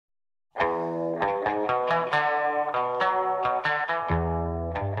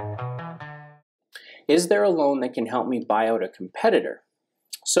is there a loan that can help me buy out a competitor?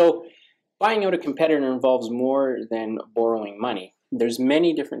 So buying out a competitor involves more than borrowing money. There's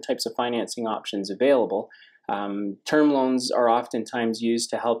many different types of financing options available. Term loans are oftentimes used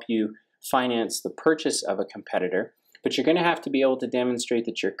to help you finance the purchase of a competitor, but you're going to have to be able to demonstrate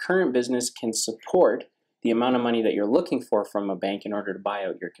that your current business can support the amount of money that you're looking for from a bank in order to buy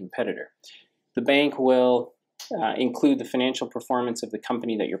out your competitor. The bank will include the financial performance of the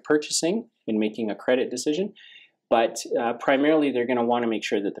company that you're purchasing in making a credit decision, but primarily they're going to want to make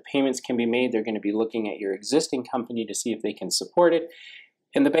sure that the payments can be made. They're going to be looking at your existing company to see if they can support it.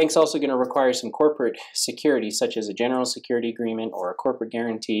 And the bank's also going to require some corporate security, such as a general security agreement or a corporate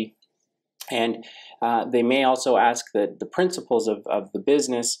guarantee. And they may also ask that the principals of the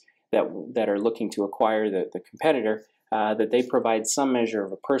business that are looking to acquire the competitor, that they provide some measure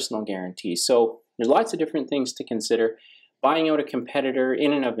of a personal guarantee. So there's lots of different things to consider. Buying out a competitor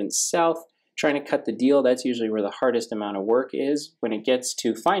in and of itself, trying to cut the deal, that's usually where the hardest amount of work is. When it gets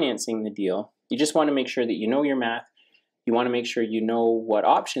to financing the deal, you just want to make sure that you know your math. You want to make sure you know what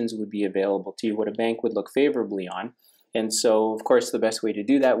options would be available to you, what a bank would look favorably on. And so, of course, the best way to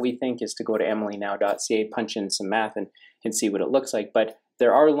do that, we think, is to go to emilynow.ca, punch in some math, and see what it looks like. But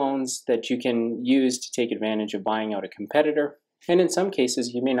there are loans that you can use to take advantage of buying out a competitor. And in some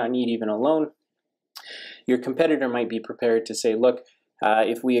cases, you may not need even a loan. Your competitor might be prepared to say, look,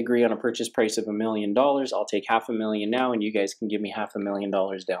 if we agree on a purchase price of $1 million, I'll take $500,000 now, and you guys can give me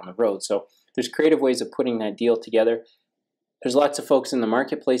 $500,000 down the road. So there's creative ways of putting that deal together. There's lots of folks in the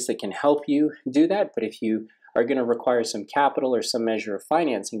marketplace that can help you do that, but if you are going to require some capital or some measure of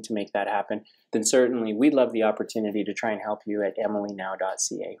financing to make that happen, then certainly we'd love the opportunity to try and help you at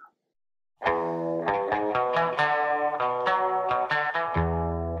emilynow.ca.